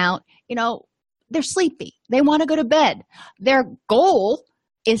acting out. They're sleepy. They want to go to bed. Their goal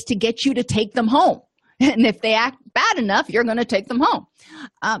is to get you to take them home. And if they act bad enough, you're going to take them home.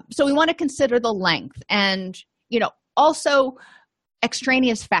 So we want to consider the length and, also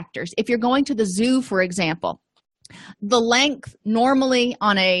extraneous factors. If you're going to the zoo, for example, the length normally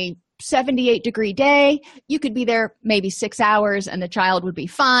on a 78-degree day, you could be there maybe 6 hours and the child would be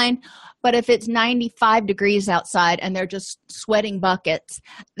fine. But if it's 95 degrees outside and they're just sweating buckets,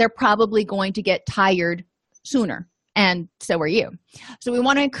 they're probably going to get tired sooner. And so are you. So we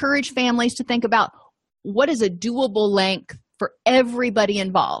want to encourage families to think about what is a doable length for everybody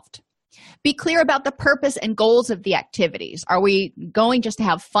involved. Be clear about the purpose and goals of the activities. Are we going just to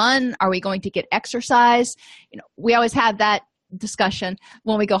have fun? Are we going to get exercise? We always have that discussion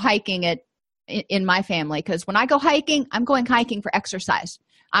when we go hiking in my family, because when I go hiking, I'm going hiking for exercise.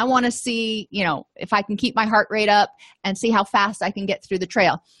 I want to see, if I can keep my heart rate up and see how fast I can get through the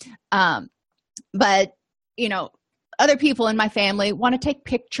trail. But other people in my family want to take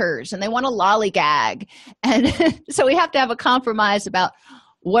pictures and they want to lollygag. And so we have to have a compromise about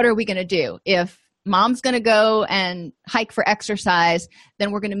what are we going to do. If mom's going to go and hike for exercise, then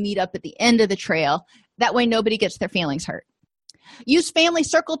we're going to meet up at the end of the trail. That way nobody gets their feelings hurt. Use family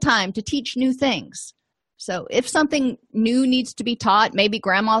circle time to teach new things. So if something new needs to be taught, maybe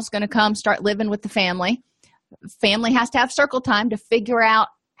grandma's going to come start living with the family. Family has to have circle time to figure out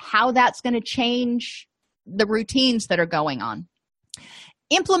how that's going to change the routines that are going on.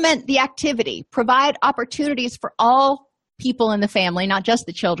 Implement the activity. Provide opportunities for all people in the family, not just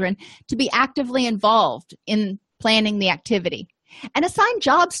the children, to be actively involved in planning the activity. And assign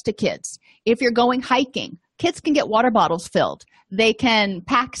jobs to kids. If you're going hiking, kids can get water bottles filled. They can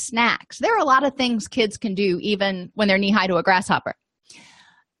pack snacks. There are a lot of things kids can do even when they're knee-high to a grasshopper.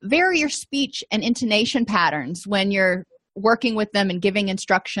 Vary your speech and intonation patterns when you're working with them and giving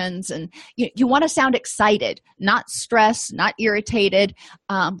instructions. And you want to sound excited, not stressed, not irritated,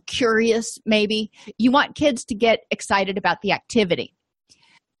 curious maybe. You want kids to get excited about the activity.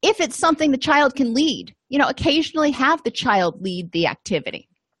 If it's something the child can lead, occasionally have the child lead the activity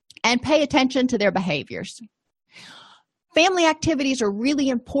and pay attention to their behaviors. Family activities are really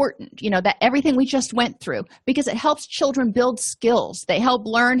important, that everything we just went through, because it helps children build skills. They help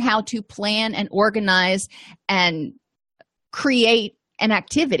learn how to plan and organize and create an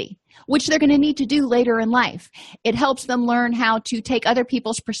activity, which they're going to need to do later in life. It helps them learn how to take other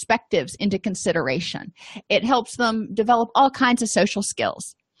people's perspectives into consideration. It helps them develop all kinds of social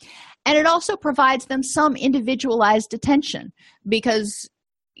skills. And it also provides them some individualized attention because,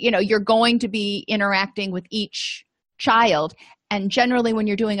 you're going to be interacting with each child. And generally when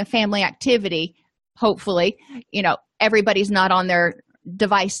you're doing a family activity, hopefully, everybody's not on their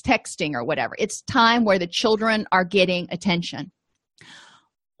device texting or whatever. It's time where the children are getting attention.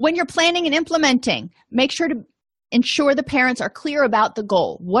 When you're planning and implementing, make sure to ensure the parents are clear about the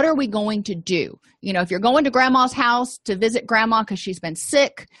goal. What are we going to do? If you're going to grandma's house to visit grandma because she's been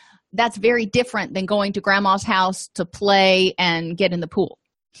sick, that's very different than going to grandma's house to play and get in the pool.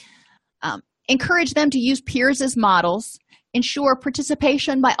 Encourage them to use peers as models. Ensure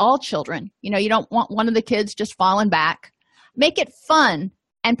participation by all children. You don't want one of the kids just falling back. Make it fun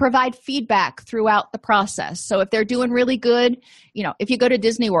and provide feedback throughout the process. So if they're doing really good, if you go to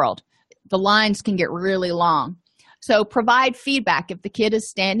Disney World, the lines can get really long. So provide feedback. If the kid is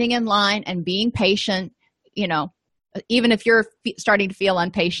standing in line and being patient, even if you're starting to feel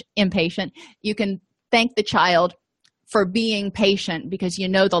impatient, you can thank the child for being patient because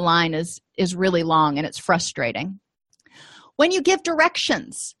the line is really long and it's frustrating. When you give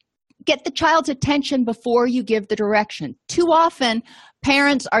directions, get the child's attention before you give the direction. Too often,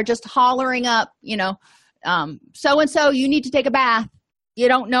 parents are just hollering up, so-and-so, you need to take a bath. You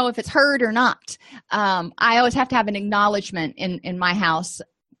don't know if it's heard or not. I always have to have an acknowledgement in my house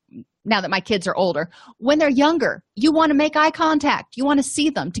now that my kids are older. When they're younger, you want to make eye contact. You want to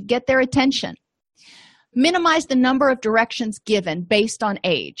see them to get their attention. Minimize the number of directions given based on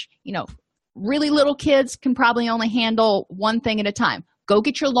age. Really little kids can probably only handle one thing at a time. Go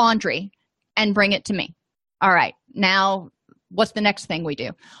get your laundry and bring it to me. All right, now what's the next thing we do?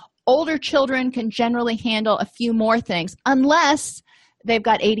 Older children can generally handle a few more things unless they've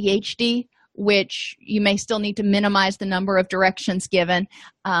got ADHD, which you may still need to minimize the number of directions given,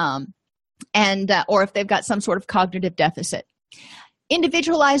 or if they've got some sort of cognitive deficit.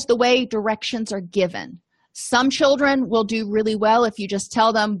 Individualize the way directions are given. Some children will do really well if you just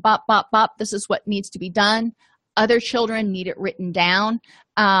tell them, bop, bop, bop, this is what needs to be done. Other children need it written down,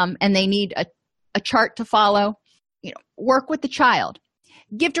 and they need a chart to follow. Work with the child.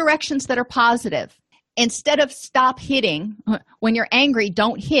 Give directions that are positive. Instead of stop hitting, when you're angry,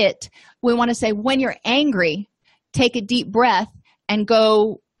 don't hit. We want to say, when you're angry, take a deep breath and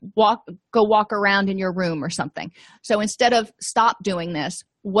go walk around in your room or something. So instead of stop doing this,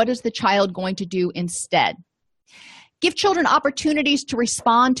 what is the child going to do instead? Give children opportunities to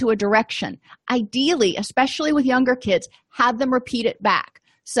respond to a direction. Ideally, especially with younger kids, have them repeat it back.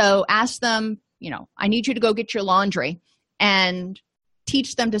 So ask them, I need you to go get your laundry, and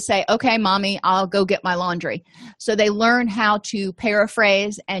teach them to say, okay, mommy, I'll go get my laundry. So they learn how to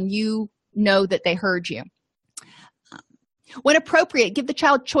paraphrase and that they heard you. When appropriate, give the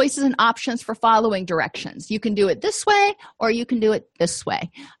child choices and options for following directions. You can do it this way or you can do it this way.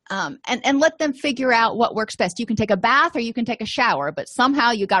 And let them figure out what works best. You can take a bath or you can take a shower, but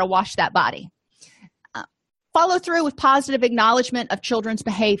somehow you got to wash that body. Follow through with positive acknowledgement of children's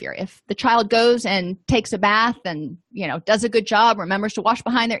behavior. If the child goes and takes a bath and, does a good job, remembers to wash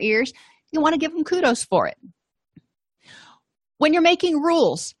behind their ears, you want to give them kudos for it. When you're making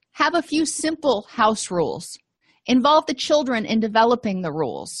rules, have a few simple house rules. Involve the children in developing the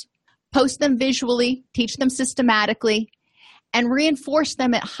rules. Post them visually, teach them systematically, and reinforce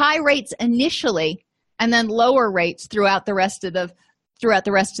them at high rates initially and then lower rates throughout the rest of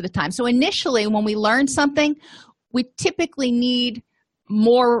the time. So initially, when we learn something, we typically need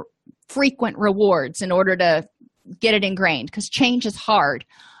more frequent rewards in order to get it ingrained because change is hard.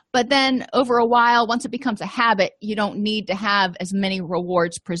 But then over a while, once it becomes a habit, you don't need to have as many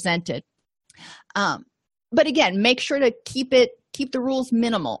rewards presented. But again, make sure to keep the rules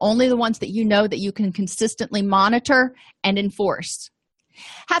minimal, only the ones that you can consistently monitor and enforce.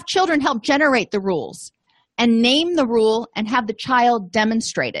 Have children help generate the rules and name the rule and have the child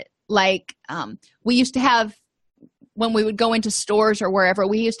demonstrate it. Like we used to have, when we would go into stores or wherever,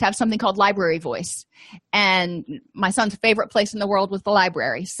 we used to have something called Library Voice. And my son's favorite place in the world was the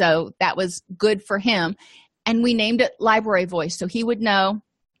library. So that was good for him. And we named it Library Voice so he would know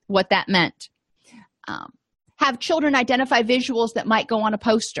what that meant. Have children identify visuals that might go on a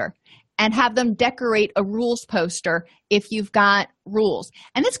poster and have them decorate a rules poster if you've got rules.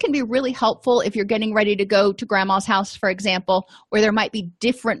 And this can be really helpful if you're getting ready to go to grandma's house, for example, where there might be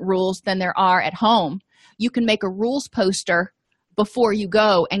different rules than there are at home. You can make a rules poster before you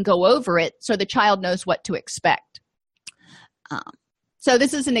go and go over it so the child knows what to expect. So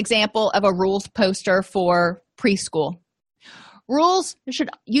this is an example of a rules poster for preschool. Rules should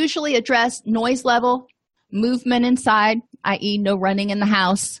usually address noise level, movement inside, i.e. no running in the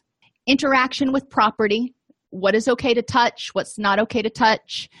house, interaction with property, what is okay to touch, what's not okay to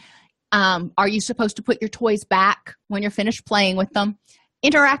touch, are you supposed to put your toys back when you're finished playing with them,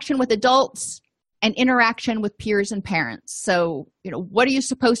 Interaction with adults and interaction with peers and parents. So, what are you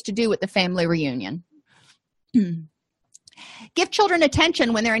supposed to do at the family reunion? Give children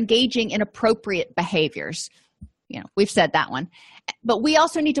attention when they're engaging in appropriate behaviors. We've said that one. But we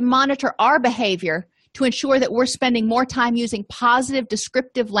also need to monitor our behavior to ensure that we're spending more time using positive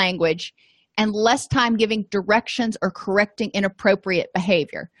descriptive language and less time giving directions or correcting inappropriate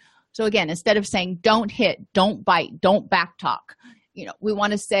behavior. So again, instead of saying don't hit, don't bite, don't backtalk, we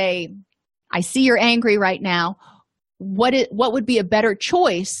want to say, I see you're angry right now. What would be a better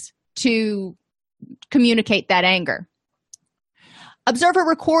choice to communicate that anger? Observe a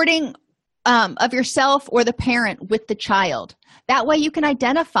recording of yourself or the parent with the child. That way you can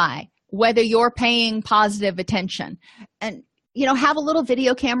identify whether you're paying positive attention. And have a little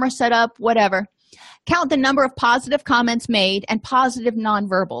video camera set up, whatever. Count the number of positive comments made and positive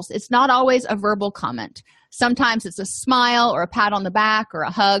nonverbals. It's not always a verbal comment. Sometimes it's a smile or a pat on the back or a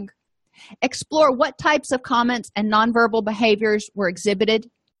hug. Explore what types of comments and nonverbal behaviors were exhibited.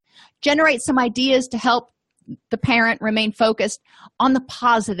 Generate some ideas to help the parent remain focused on the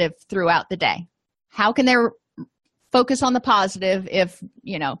positive throughout the day. How can they focus on the positive if,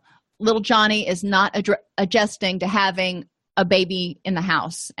 little Johnny is not adjusting to having a baby in the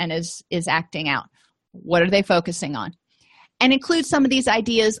house and is acting out? What are they focusing on? And include some of these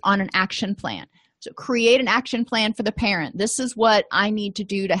ideas on an action plan. So create an action plan for the parent. This is what I need to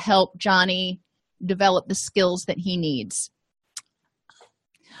do to help Johnny develop the skills that he needs.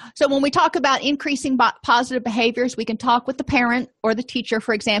 So when we talk about increasing positive behaviors, we can talk with the parent or the teacher,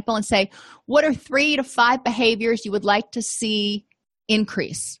 for example, and say, what are 3 to 5 behaviors you would like to see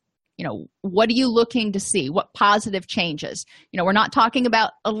increase? What are you looking to see? What positive changes? We're not talking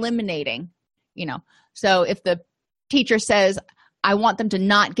about eliminating, So if the teacher says, I want them to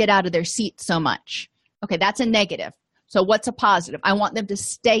not get out of their seat so much. Okay, that's a negative. So what's a positive? I want them to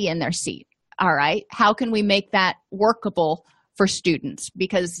stay in their seat. All right, how can we make that workable for students?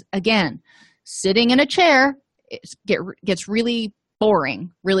 Because again, sitting in a chair gets really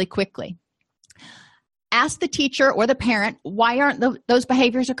boring really quickly. Ask the teacher or the parent, why aren't those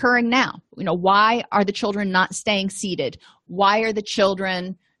behaviors occurring now? Why are the children not staying seated? Why are the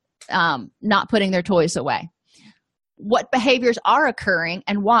children not putting their toys away? What behaviors are occurring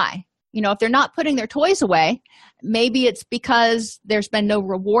and why? If they're not putting their toys away, maybe it's because there's been no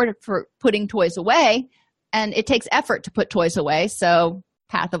reward for putting toys away, and it takes effort to put toys away, so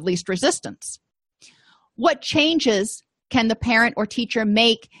path of least resistance. What changes can the parent or teacher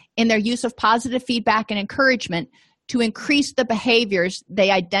make in their use of positive feedback and encouragement to increase the behaviors they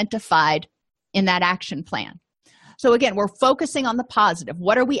identified in that action plan? So again, we're focusing on the positive.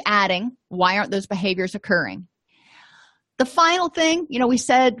 What are we adding? Why aren't those behaviors occurring? The final thing, we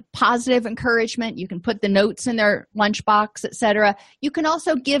said positive encouragement. You can put the notes in their lunchbox, etc. You can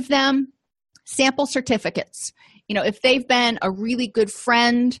also give them sample certificates. If they've been a really good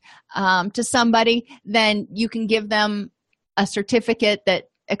friend to somebody, then you can give them a certificate that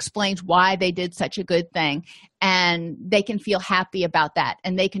explains why they did such a good thing, and they can feel happy about that,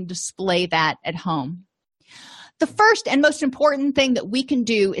 and they can display that at home. The first and most important thing that we can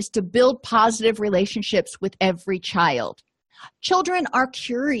do is to build positive relationships with every child. Children are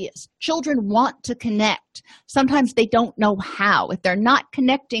curious. Children want to connect. Sometimes they don't know how. If they're not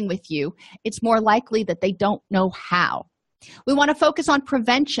connecting with you, it's more likely that they don't know how. We want to focus on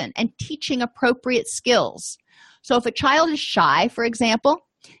prevention and teaching appropriate skills. So if a child is shy, for example,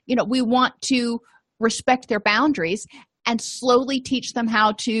 we want to respect their boundaries and slowly teach them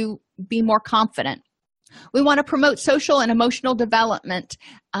how to be more confident. We want to promote social and emotional development,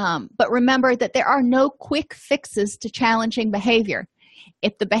 but remember that there are no quick fixes to challenging behavior.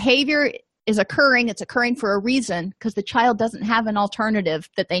 If the behavior is occurring, it's occurring for a reason because the child doesn't have an alternative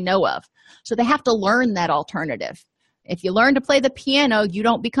that they know of. So they have to learn that alternative. If you learn to play the piano, you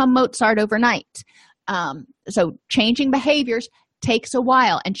don't become Mozart overnight. So changing behaviors takes a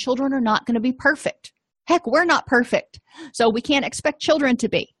while, and children are not going to be perfect. Heck, we're not perfect. So we can't expect children to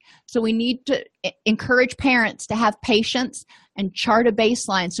be. So we need to encourage parents to have patience and chart a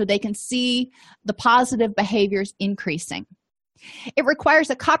baseline so they can see the positive behaviors increasing. It requires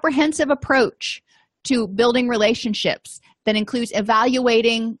a comprehensive approach to building relationships that includes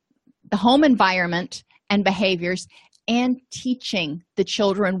evaluating the home environment and behaviors and teaching the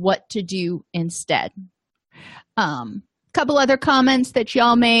children what to do instead. Couple other comments that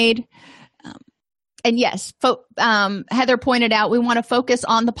y'all made. And yes, Heather pointed out we want to focus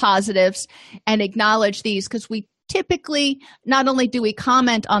on the positives and acknowledge these because we typically, not only do we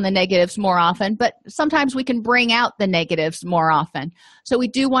comment on the negatives more often, but sometimes we can bring out the negatives more often. So we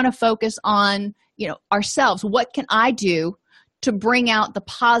do want to focus on, ourselves. What can I do to bring out the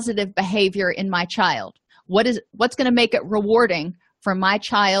positive behavior in my child? What's going to make it rewarding for my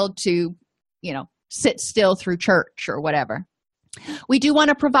child to, sit still through church or whatever? We do want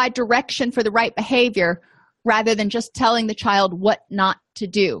to provide direction for the right behavior rather than just telling the child what not to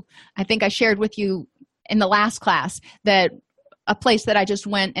do. I think I shared with you in the last class that a place that I just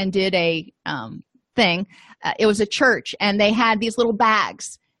went and did a thing, it was a church, and they had these little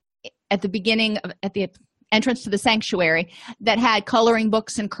bags at the entrance to the sanctuary that had coloring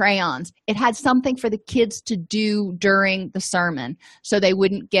books and crayons. It had something for the kids to do during the sermon so they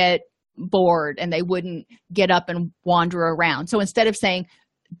wouldn't get bored and they wouldn't get up and wander around. So instead of saying,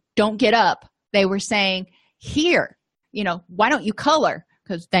 don't get up, they were saying, here, why don't you color?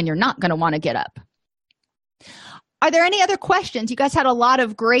 Because then you're not going to want to get up. Are there any other questions? You guys had a lot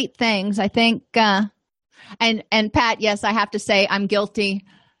of great things, I think. And Pat, yes, I have to say I'm guilty.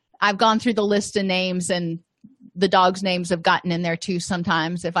 I've gone through the list of names, and the dogs' names have gotten in there too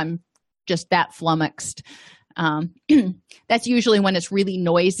sometimes if I'm just that flummoxed. That's usually when it's really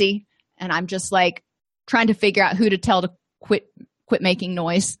noisy, and I'm just like trying to figure out who to tell to quit making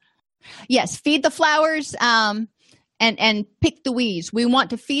noise. Yes, feed the flowers and pick the weeds. We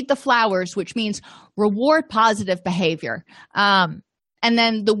want to feed the flowers, which means reward positive behavior. And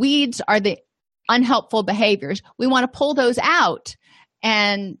then the weeds are the unhelpful behaviors. We want to pull those out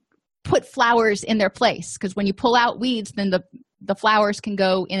and put flowers in their place, because when you pull out weeds, then the flowers can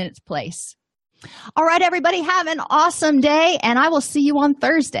go in its place. All right, everybody, have an awesome day, and I will see you on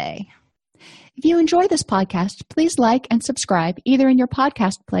Thursday. If you enjoy this podcast, please like and subscribe either in your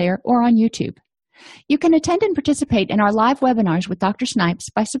podcast player or on YouTube. You can attend and participate in our live webinars with Dr. Snipes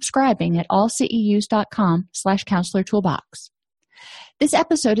by subscribing at allceus.com/counselor toolbox. This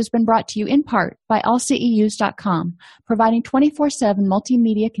episode has been brought to you in part by allceus.com, providing 24/7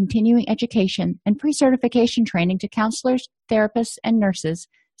 multimedia continuing education and pre-certification training to counselors, therapists, and nurses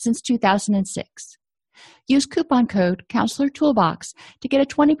since 2006. Use coupon code Counselor Toolbox to get a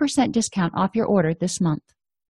 20% discount off your order this month.